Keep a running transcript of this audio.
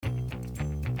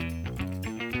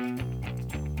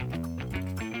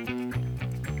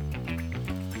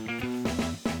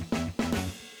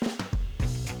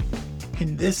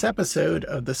In this episode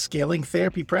of the Scaling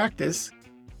Therapy Practice,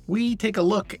 we take a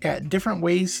look at different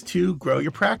ways to grow your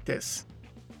practice.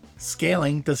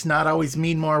 Scaling does not always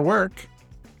mean more work,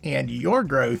 and your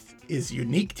growth is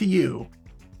unique to you.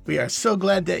 We are so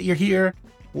glad that you're here.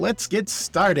 Let's get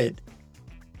started.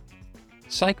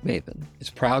 Psych Maven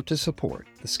is proud to support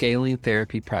the Scaling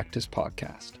Therapy Practice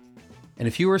podcast. And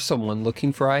if you are someone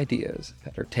looking for ideas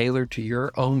that are tailored to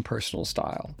your own personal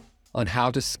style on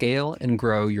how to scale and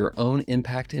grow your own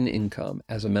impact and income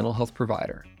as a mental health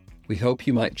provider, we hope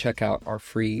you might check out our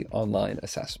free online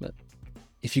assessment.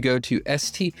 If you go to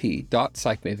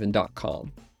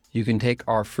stp.psychmaven.com, you can take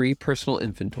our free personal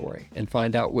inventory and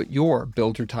find out what your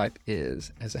builder type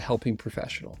is as a helping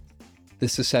professional.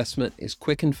 This assessment is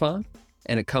quick and fun,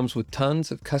 and it comes with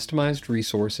tons of customized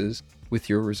resources with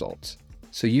your results,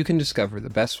 so you can discover the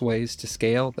best ways to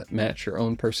scale that match your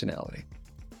own personality.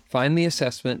 Find the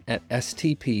assessment at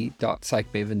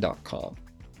stp.psychmaven.com.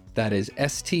 That is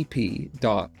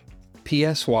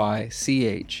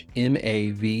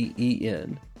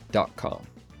stp.psychmaven.com.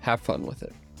 Have fun with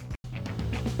it.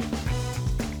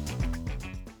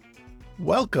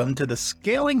 Welcome to the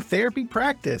Scaling Therapy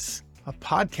Practice, a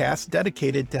podcast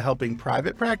dedicated to helping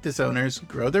private practice owners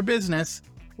grow their business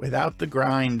without the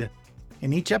grind.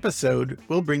 In each episode,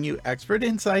 we'll bring you expert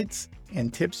insights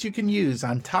and tips you can use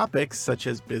on topics such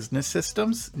as business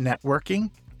systems, networking,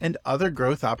 and other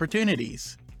growth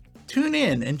opportunities. Tune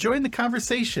in and join the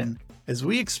conversation as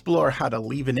we explore how to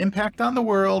leave an impact on the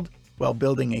world while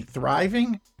building a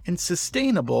thriving and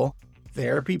sustainable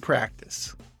therapy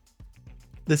practice.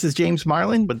 This is James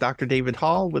Marland with Dr. David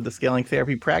Hall with the Scaling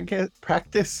Therapy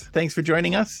Practice. Thanks for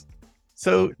joining us.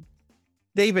 So,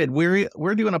 David,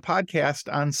 we're doing a podcast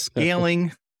on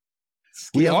scaling.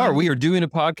 We are doing a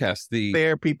podcast. The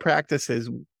therapy practices.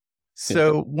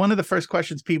 So one of the first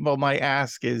questions people might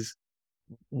ask is,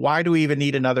 why do we even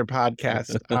need another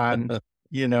podcast on,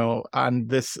 on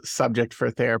this subject for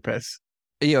therapists?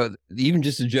 Even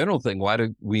just a general thing. Why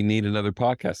do we need another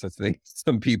podcast? I think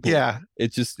some people,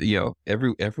 it's just,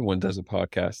 everyone does a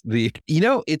podcast.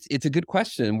 It's a good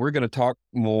question. We're going to talk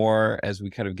more as we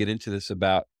kind of get into this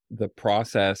about the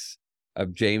process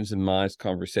of James and my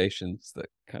conversations that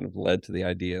kind of led to the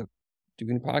idea of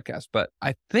doing a podcast. But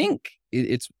I think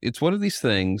it's one of these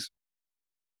things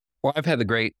where I've had the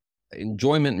great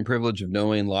enjoyment and privilege of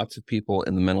knowing lots of people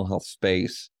in the mental health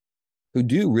space who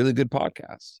do really good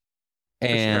podcasts.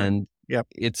 And Yep.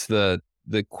 It's the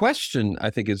question, I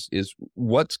think, is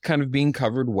what's kind of being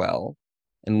covered well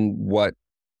and what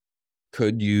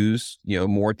could use,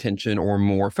 more attention or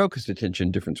more focused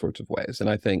attention, different sorts of ways. And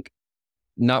I think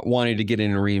not wanting to get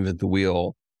in and reinvent the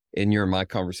wheel in your and my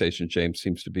conversation, James,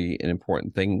 seems to be an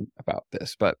important thing about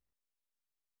this. But,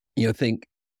 there's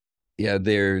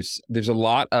a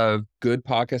lot of good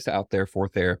podcasts out there for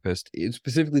therapists,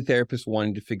 specifically therapists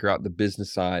wanting to figure out the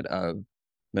business side of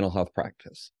mental health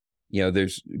practice.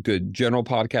 There's good general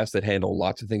podcasts that handle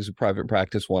lots of things with private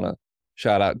practice. Want to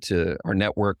shout out to our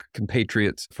network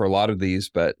compatriots for a lot of these,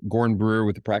 but Gordon Brewer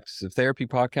with the Practice of Therapy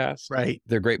podcast. Right.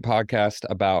 They're a great podcast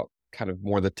about kind of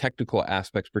more the technical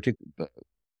aspects, particularly the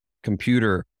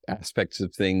computer aspects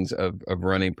of things of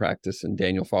running practice. And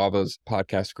Daniel Fava's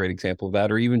podcast, a great example of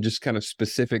that, or even just kind of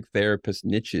specific therapist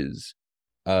niches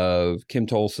of Kim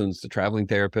Tolson's The Traveling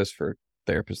Therapist for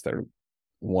therapists that are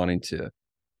wanting to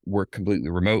work completely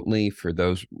remotely, for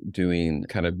those doing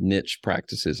kind of niche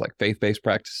practices like faith-based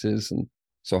practices. And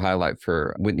so highlight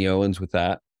for Whitney Owens with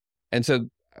that. And so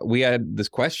we had this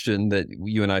question that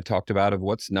you and I talked about of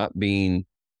what's not being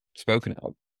spoken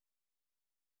of.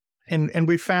 And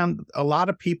we found a lot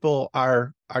of people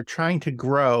are trying to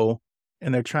grow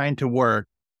and they're trying to work,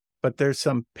 but there's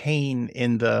some pain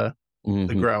in the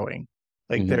growing.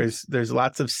 Like there's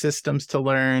lots of systems to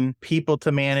learn, people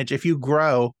to manage. If you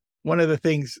grow, one of the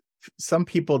things, some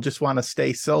people just want to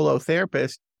stay solo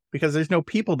therapist because there's no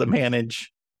people to manage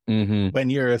when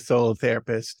you're a solo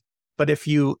therapist. But if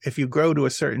you grow to a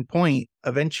certain point,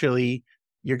 eventually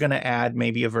you're going to add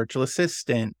maybe a virtual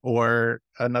assistant or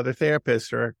another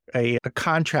therapist or a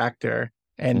contractor.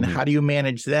 And how do you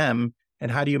manage them?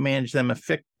 And how do you manage them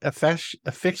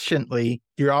efficiently?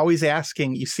 You're always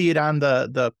asking, you see it on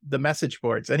the message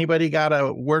boards. Anybody got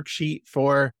a worksheet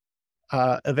for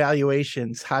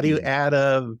evaluations? How do you add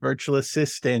a virtual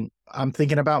assistant? I'm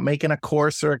thinking about making a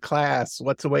course or a class.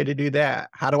 What's a way to do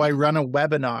that? How do I run a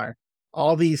webinar?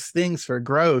 All these things for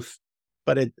growth,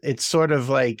 but it's sort of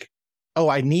like, oh,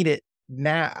 I need it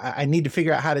now. I need to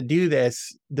figure out how to do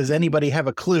this. Does anybody have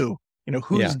a clue?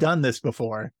 Who's done this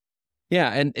before?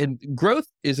 Yeah. And growth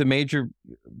is a major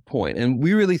point. And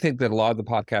we really think that a lot of the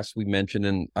podcasts we mentioned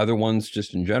and other ones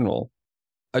just in general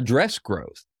address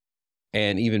growth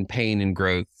and even pain and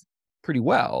growth pretty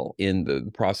well in the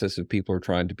process of people are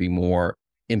trying to be more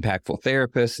impactful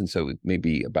therapists. And so it may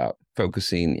be about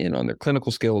focusing in on their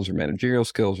clinical skills or managerial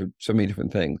skills or so many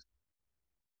different things.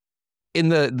 In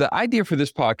the idea for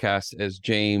this podcast, as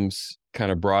James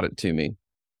kind of brought it to me,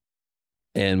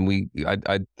 and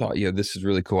I thought, this is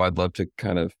really cool. I'd love to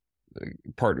kind of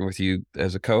partner with you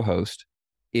as a co-host,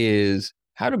 is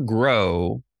how to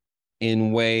grow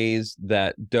in ways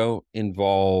that don't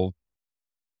involve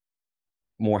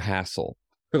more hassle,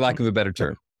 for lack of a better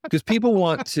term. Because people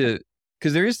want to,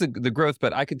 because there is the growth,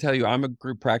 but I can tell you, I'm a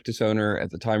group practice owner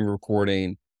at the time of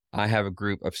recording. I have a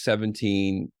group of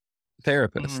 17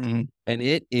 therapists, and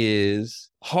it is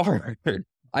hard.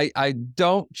 I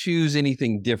don't choose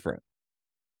anything different,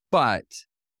 but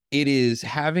it is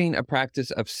having a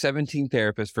practice of 17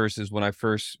 therapists versus when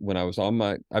I was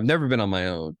I've never been on my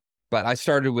own, but I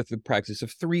started with the practice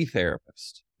of 3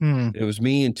 therapists. It was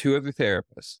me and 2 other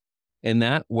therapists. And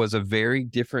that was a very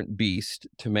different beast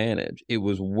to manage. It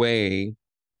was way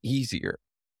easier.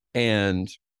 And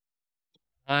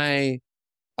I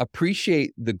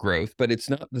appreciate the growth, but it's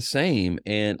not the same.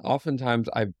 And oftentimes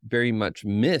I very much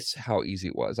miss how easy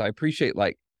it was. I appreciate,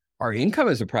 like, our income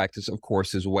as a practice, of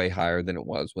course, is way higher than it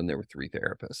was when there were 3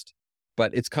 therapists,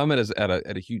 but it's come at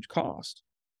a huge cost.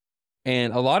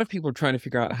 And a lot of people are trying to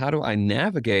figure out, how do I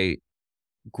navigate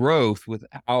growth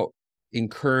without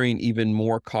incurring even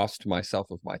more cost to myself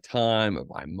of my time, of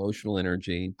my emotional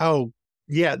energy? Oh,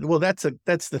 yeah. Well, that's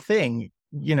the thing.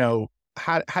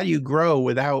 How do you grow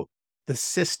without the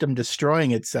system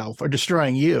destroying itself or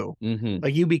destroying you?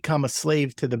 Like, you become a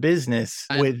slave to the business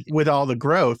with all the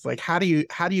growth. Like, how do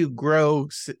you grow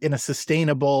in a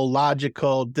sustainable,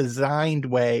 logical, designed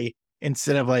way,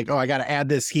 instead of like, oh, I got to add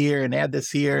this here and add this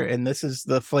here, and this is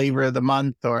the flavor of the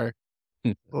month, or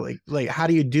like how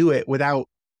do you do it without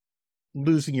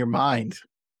losing your mind?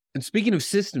 And speaking of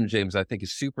systems, James, I think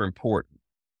is super important.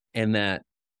 And that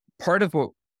part of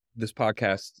what this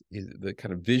podcast is, the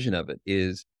kind of vision of it,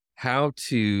 is how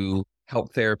to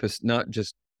help therapists not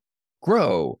just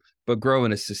grow, but grow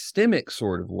in a systemic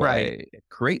sort of way, right?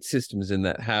 Create systems in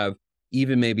that have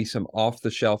even maybe some off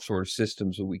the shelf sort of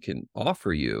systems that we can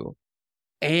offer you.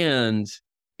 And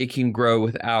it can grow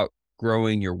without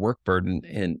growing your work burden,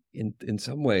 and in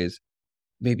some ways,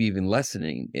 maybe even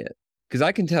lessening it. Because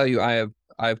I can tell you, I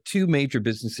have 2 major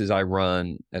businesses I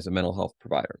run as a mental health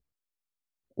provider.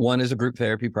 One is a group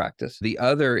therapy practice. The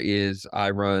other is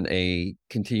I run a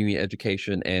continuing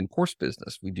education and course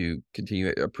business. We do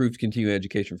approved continuing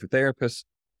education for therapists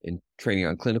and training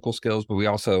on clinical skills, but we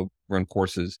also run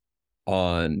courses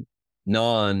on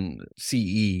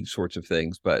non-CE sorts of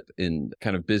things, but in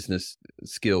kind of business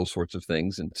skills sorts of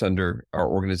things. And it's under our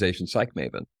organization, Psych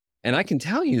Maven. And I can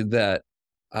tell you that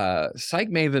Psych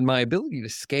Maven, my ability to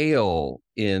scale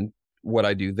in what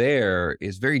I do there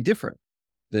is very different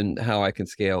than how I can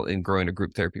scale in growing a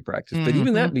group therapy practice. But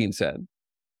even that being said,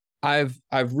 I've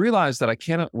realized that I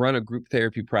cannot run a group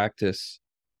therapy practice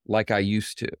like I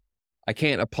used to. I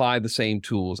can't apply the same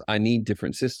tools. I need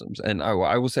different systems. And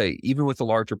I will say, even with a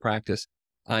larger practice,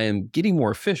 I am getting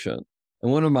more efficient.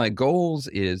 And one of my goals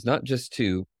is not just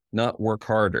to not work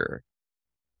harder.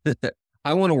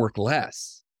 I want to work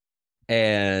less.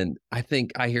 And I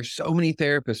think I hear so many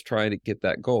therapists trying to get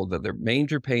that goal, that their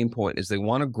major pain point is they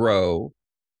want to grow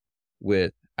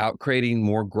without creating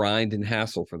more grind and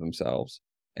hassle for themselves.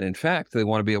 And in fact, they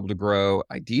want to be able to grow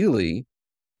ideally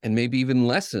and maybe even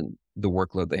lessen the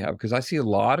workload they have. Because I see a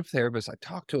lot of therapists, I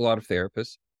talk to a lot of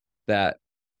therapists that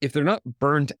if they're not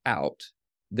burnt out,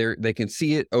 they can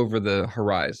see it over the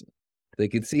horizon. They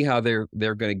can see how they're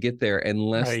going to get there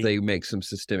unless they make some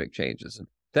systemic changes. And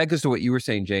that goes to what you were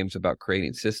saying, James, about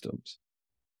creating systems.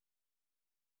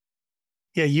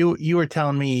 Yeah, you were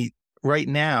telling me right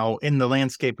now in the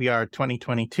landscape we are,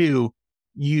 2022,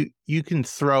 you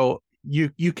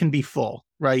can be full,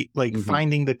 right? Like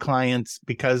finding the clients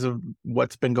because of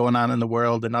what's been going on in the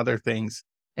world and other things,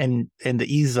 and the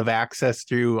ease of access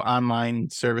through online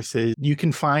services, you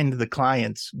can find the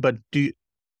clients. But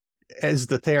as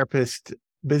the therapist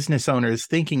business owner is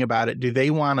thinking about it, do they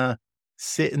want to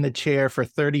sit in the chair for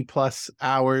 30 plus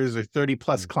hours or 30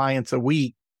 plus clients a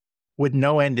week with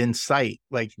no end in sight?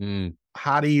 Like,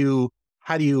 how do you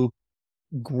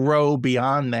grow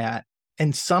beyond that?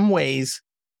 In some ways,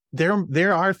 there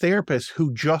are therapists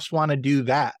who just want to do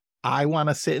that. I want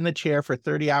to sit in the chair for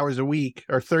 30 hours a week,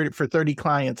 or 30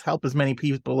 clients, help as many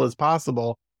people as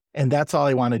possible, and that's all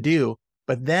I want to do.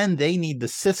 But then they need the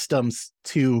systems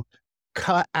to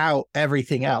cut out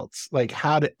everything else. Like,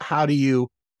 how do you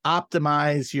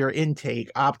optimize your intake,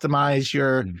 optimize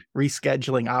your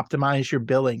rescheduling, optimize your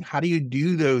billing? How do you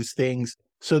do those things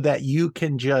so that you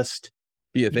can just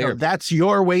be a therapist? That's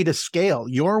your way to scale.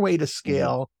 Your way to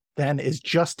scale then is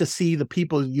just to see the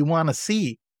people you want to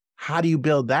see. How do you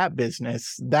build that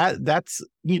business?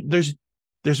 There's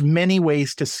many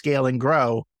ways to scale and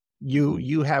grow.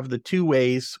 You have the two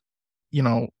ways,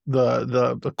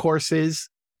 the courses,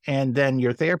 and then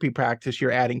your therapy practice.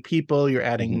 You're adding people, you're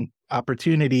adding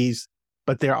opportunities,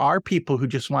 but there are people who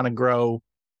just want to grow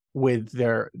with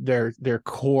their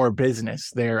core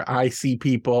business. I see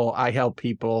people, I help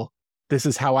people. This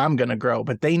is how I'm going to grow,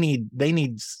 but they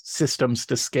need systems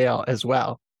to scale as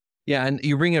well. Yeah. And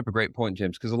you bring up a great point,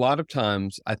 James, because a lot of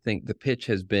times I think the pitch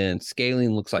has been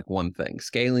scaling looks like one thing.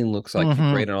 Scaling looks like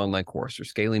you create an online course, or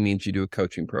scaling means you do a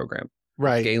coaching program.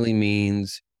 Right. Scaling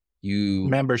means you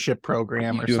membership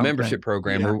program or do a membership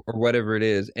program or whatever it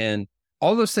is. And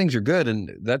all those things are good.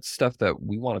 And that's stuff that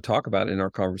we want to talk about in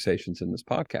our conversations in this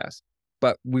podcast.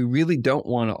 But we really don't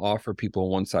want to offer people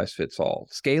one size fits all.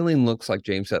 Scaling looks, like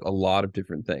James said, a lot of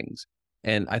different things.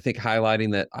 And I think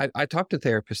highlighting that I talk to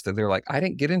therapists that they're like, I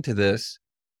didn't get into this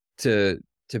to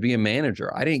be a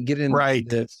manager. I didn't get into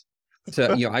this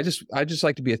to, I just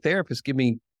like to be a therapist.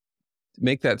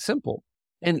 Make that simple.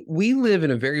 And we live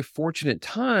in a very fortunate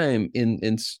time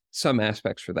in some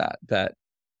aspects for that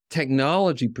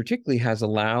technology particularly has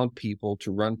allowed people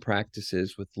to run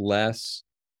practices with less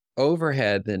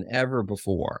overhead than ever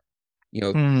before.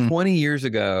 20 years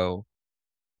ago,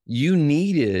 you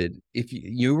needed, if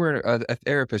you were a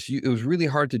therapist, it was really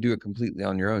hard to do it completely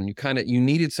on your own. You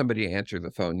needed somebody to answer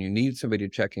the phone. You needed somebody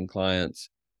to check in clients,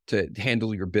 to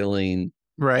handle your billing.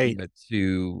 Right.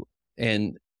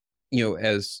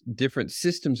 As different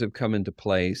systems have come into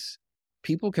place,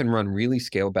 people can run really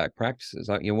scaled back practices.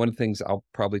 One of the things I'll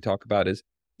probably talk about is,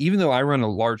 even though I run a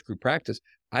large group practice,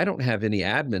 I don't have any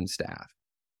admin staff.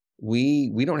 We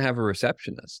don't have a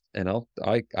receptionist, and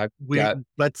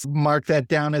let's mark that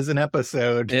down as an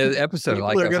episode.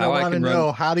 People are going to want to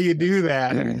know, how do you do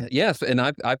that? Yes, and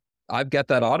I've got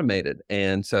that automated,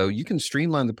 and so you can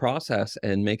streamline the process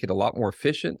and make it a lot more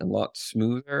efficient and a lot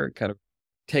smoother. Kind of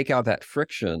take out that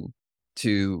friction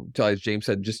to, as James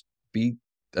said, just be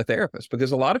a therapist.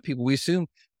 Because a lot of people, we assume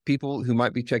people who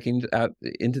might be checking out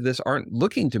into this aren't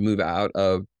looking to move out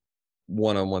of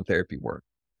one-on-one therapy work.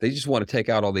 They just want to take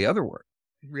out all the other work.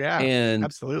 Yeah, and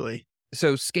absolutely.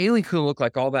 So scaling can look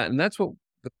like all that. And that's what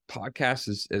the podcast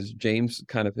is, as James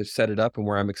kind of has set it up, and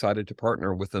where I'm excited to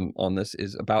partner with them on this,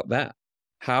 is about that.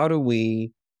 How do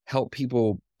we help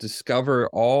people discover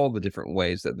all the different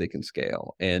ways that they can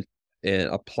scale and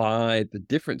apply the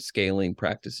different scaling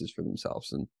practices for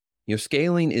themselves? And,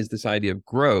 scaling is this idea of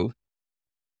growth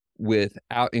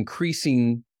without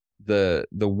increasing the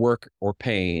work or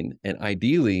pain, and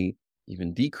ideally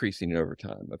even decreasing it over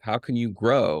time. Of how can you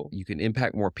grow? You can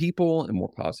impact more people in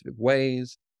more positive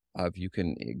ways. You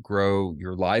can grow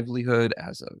your livelihood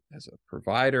as a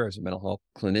provider, as a mental health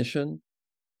clinician,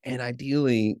 and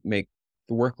ideally make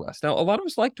the work less. Now, a lot of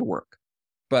us like to work,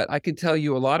 but I can tell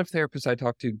you a lot of therapists I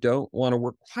talk to don't want to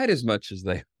work quite as much as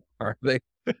they are.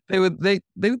 They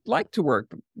would like to work,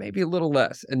 but maybe a little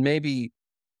less, and maybe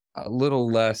a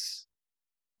little less.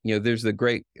 There's the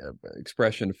great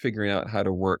expression of figuring out how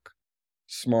to work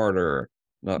smarter,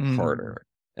 not harder.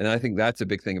 And I think that's a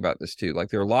big thing about this too. Like,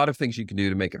 there are a lot of things you can do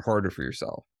to make it harder for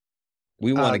yourself.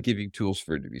 We want to give you tools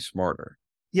for it to be smarter.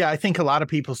 Yeah, I think a lot of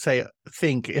people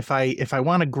think if I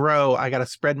want to grow, I got to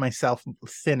spread myself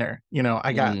thinner.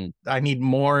 I need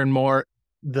more and more.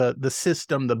 The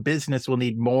system, the business will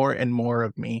need more and more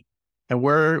of me. And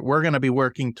we're going to be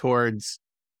working towards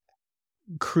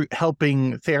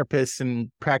helping therapists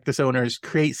and practice owners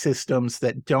create systems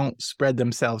that don't spread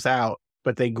themselves out,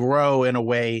 but they grow in a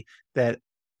way that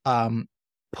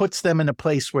puts them in a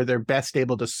place where they're best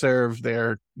able to serve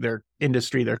their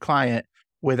industry, their client,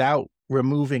 without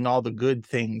removing all the good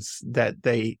things that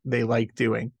they like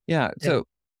doing. Yeah. So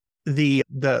the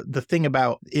thing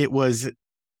about it was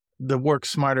the work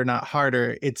smarter, not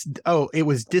harder. It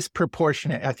was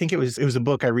disproportionate. I think it was a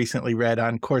book I recently read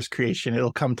on course creation.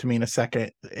 It'll come to me in a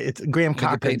second. It's Graham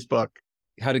Cochrane's book.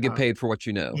 How to get paid for what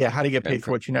you know. Yeah, how to get paid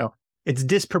for what you know. It's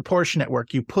disproportionate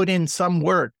work. You put in some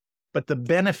work, but the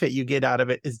benefit you get out of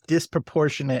it is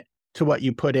disproportionate to what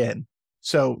you put in.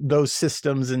 So those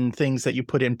systems and things that you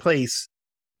put in place,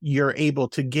 you're able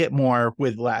to get more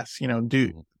with less,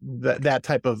 do that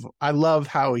type of, I love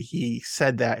how he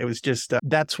said that. It was just,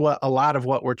 that's what a lot of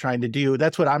what we're trying to do.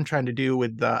 That's what I'm trying to do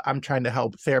I'm trying to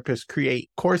help therapists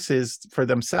create courses for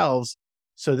themselves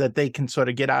so that they can sort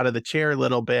of get out of the chair a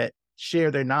little bit, share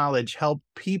their knowledge, help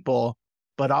people,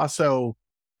 but also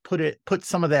put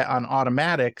some of that on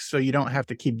automatic so you don't have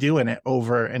to keep doing it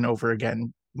over and over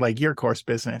again, like your course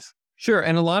business. Sure.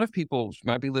 And a lot of people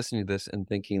might be listening to this and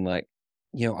thinking like,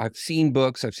 I've seen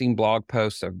books, I've seen blog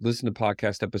posts, I've listened to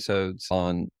podcast episodes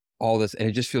on all this, and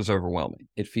it just feels overwhelming.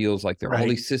 It feels like there are all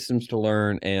these systems to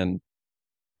learn. And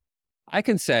I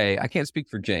can say, I can't speak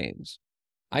for James.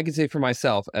 I can say for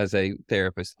myself as a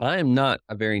therapist, I am not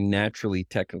a very naturally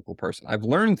technical person. I've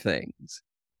learned things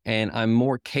and I'm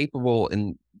more capable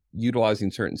in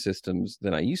utilizing certain systems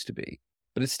than I used to be,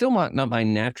 but it's still not my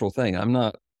natural thing. I'm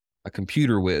not a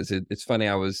computer whiz. It's funny.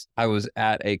 I was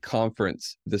at a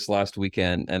conference this last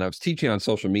weekend and I was teaching on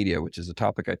social media, which is a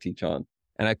topic I teach on.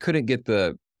 And I couldn't get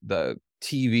the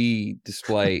TV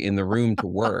display in the room to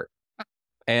work.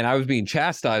 And I was being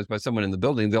chastised by someone in the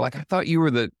building. They're like, I thought you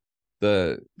were the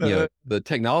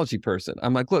technology person.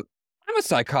 I'm like, look, I'm a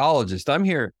psychologist. I'm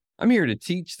here to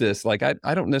teach this. Like,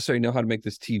 I don't necessarily know how to make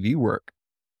this TV work.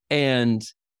 And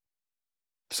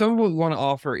some of what we want to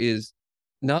offer is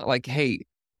not like, hey,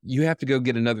 you have to go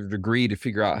get another degree to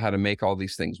figure out how to make all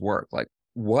these things work. Like,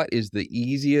 what is the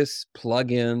easiest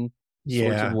plug-in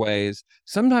sorts of ways?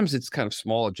 Sometimes it's kind of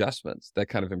small adjustments that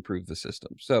kind of improve the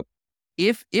system. So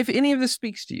if any of this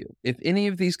speaks to you, if any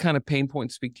of these kind of pain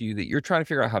points speak to you, that you're trying to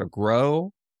figure out how to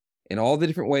grow in all the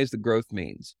different ways that growth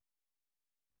means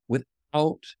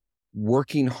without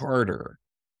working harder,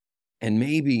 and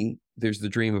maybe there's the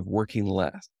dream of working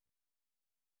less.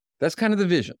 That's kind of the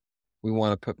vision we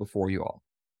want to put before you all.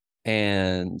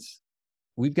 And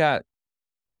we've got,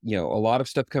 a lot of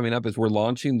stuff coming up as we're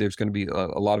launching. There's going to be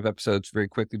a lot of episodes very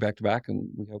quickly back to back, and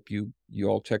we hope you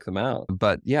all check them out.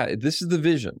 But yeah, this is the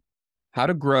vision, how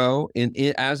to grow in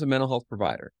as a mental health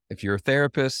provider. If you're a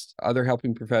therapist, other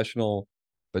helping professional,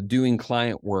 but doing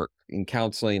client work in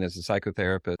counseling as a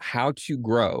psychotherapist, how to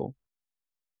grow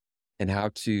and how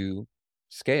to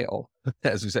scale,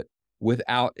 as we said,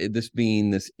 without this being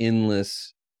this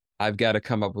endless, I've got to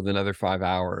come up with another 5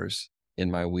 hours in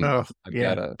my week.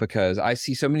 Because I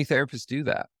see so many therapists do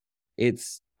that.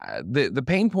 It's the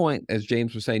pain point, as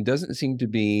James was saying, doesn't seem to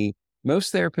be,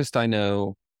 most therapists I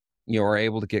know, are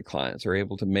able to get clients, are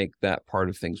able to make that part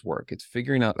of things work. It's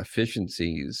figuring out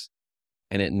efficiencies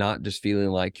and it not just feeling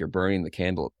like you're burning the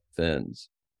candle at both ends,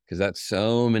 because that's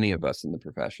so many of us in the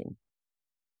profession.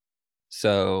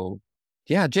 So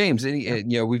yeah, James,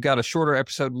 we've got a shorter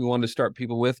episode we wanted to start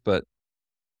people with, but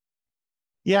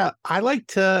yeah,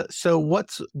 so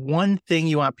what's one thing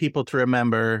you want people to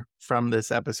remember from this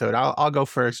episode? I'll go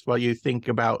first while you think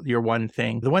about your one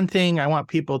thing. The one thing I want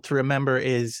people to remember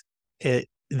is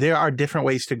there are different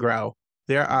ways to grow.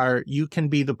 You can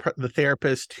be the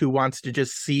therapist who wants to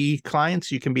just see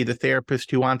clients. You can be the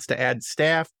therapist who wants to add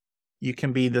staff. You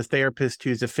can be the therapist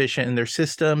who's efficient in their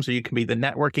systems, or you can be the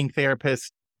networking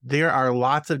therapist. There are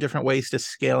lots of different ways to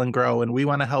scale and grow, and we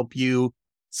want to help you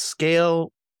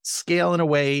scale in a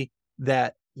way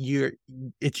that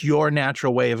it's your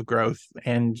natural way of growth,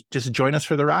 and just join us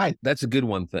for the ride. That's a good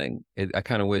one thing. I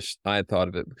kind of wish I had thought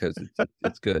of it, because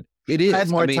it's good. It is. I had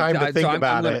more time to think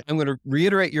about it. I'm going to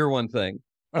reiterate your one thing,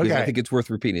 because I think it's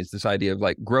worth repeating. It's this idea of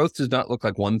like, growth does not look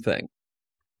like one thing.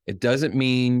 It doesn't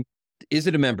mean, is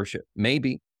it a membership?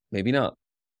 Maybe not.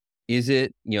 Is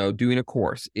it, doing a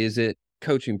course? Is it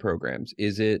coaching programs?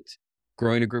 Is it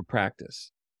growing a group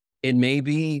practice? It may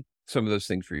be some of those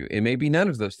things for you. It may be none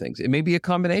of those things. It may be a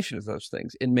combination of those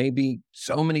things. It may be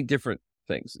so many different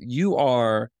things. You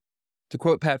are, to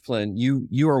quote Pat Flynn,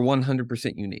 you are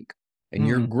 100% unique, and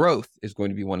your growth is going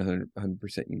to be 100%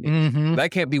 unique. Mm-hmm.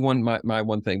 That can't be my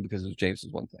one thing, because of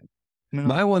James's one thing. No.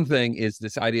 My one thing is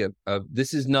this idea of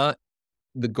this is not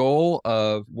the goal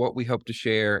of what we hope to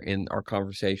share in our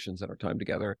conversations and our time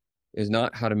together, is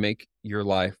not how to make your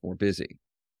life more busy.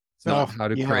 It's not how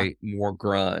to create more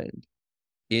grind.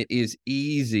 It is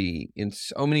easy in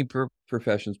so many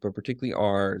professions, but particularly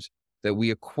ours, that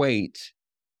we equate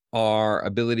our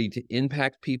ability to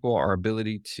impact people, our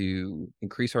ability to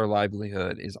increase our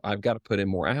livelihood, is I've got to put in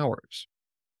more hours.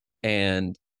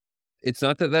 And it's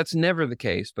not that that's never the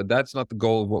case, but that's not the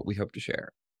goal of what we hope to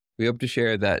share. We hope to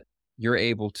share that you're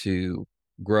able to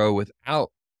grow without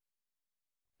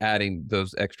adding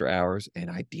those extra hours, and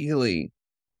ideally,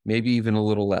 maybe even a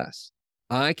little less.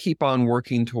 I keep on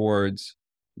working towards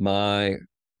my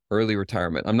early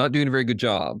retirement. I'm not doing a very good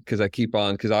job, because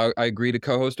I agree to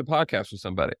co-host a podcast with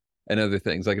somebody and other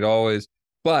things like it always,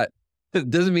 but it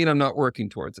doesn't mean I'm not working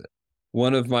towards it.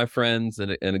 One of my friends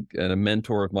and a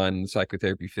mentor of mine in the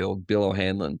psychotherapy field, Bill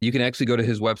O'Hanlon, you can actually go to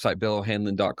his website,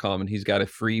 BillO'Hanlon.com, and he's got a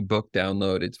free book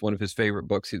download. It's one of his favorite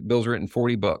books. Bill's written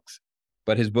 40 books,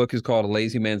 but his book is called A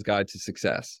Lazy Man's Guide to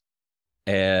Success.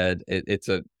 And it's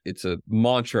a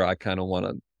mantra I kind of want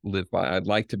to live by. I'd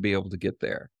like to be able to get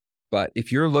there. But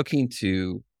if you're looking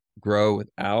to grow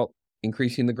without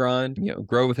increasing the grind,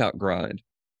 grow without grind,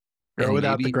 Grow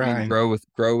without the grind.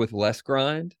 grow with less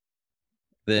grind,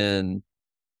 then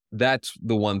that's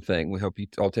the one thing we hope you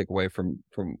all take away from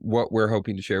what we're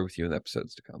hoping to share with you in the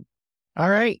episodes to come. All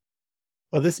right.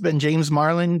 Well, this has been James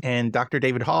Marland and Dr.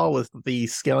 David Hall with the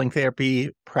Scaling Therapy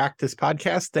Practice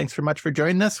Podcast. Thanks so much for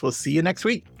joining us. We'll see you next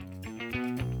week.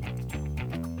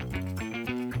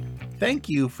 Thank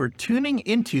you for tuning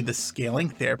into the Scaling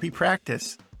Therapy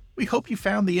Practice. We hope you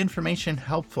found the information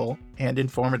helpful and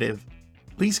informative.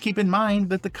 Please keep in mind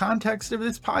that the context of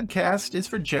this podcast is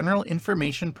for general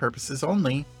information purposes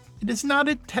only. It is not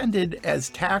intended as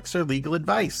tax or legal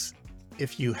advice.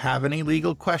 If you have any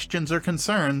legal questions or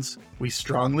concerns, we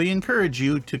strongly encourage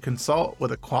you to consult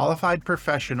with a qualified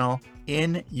professional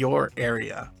in your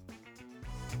area.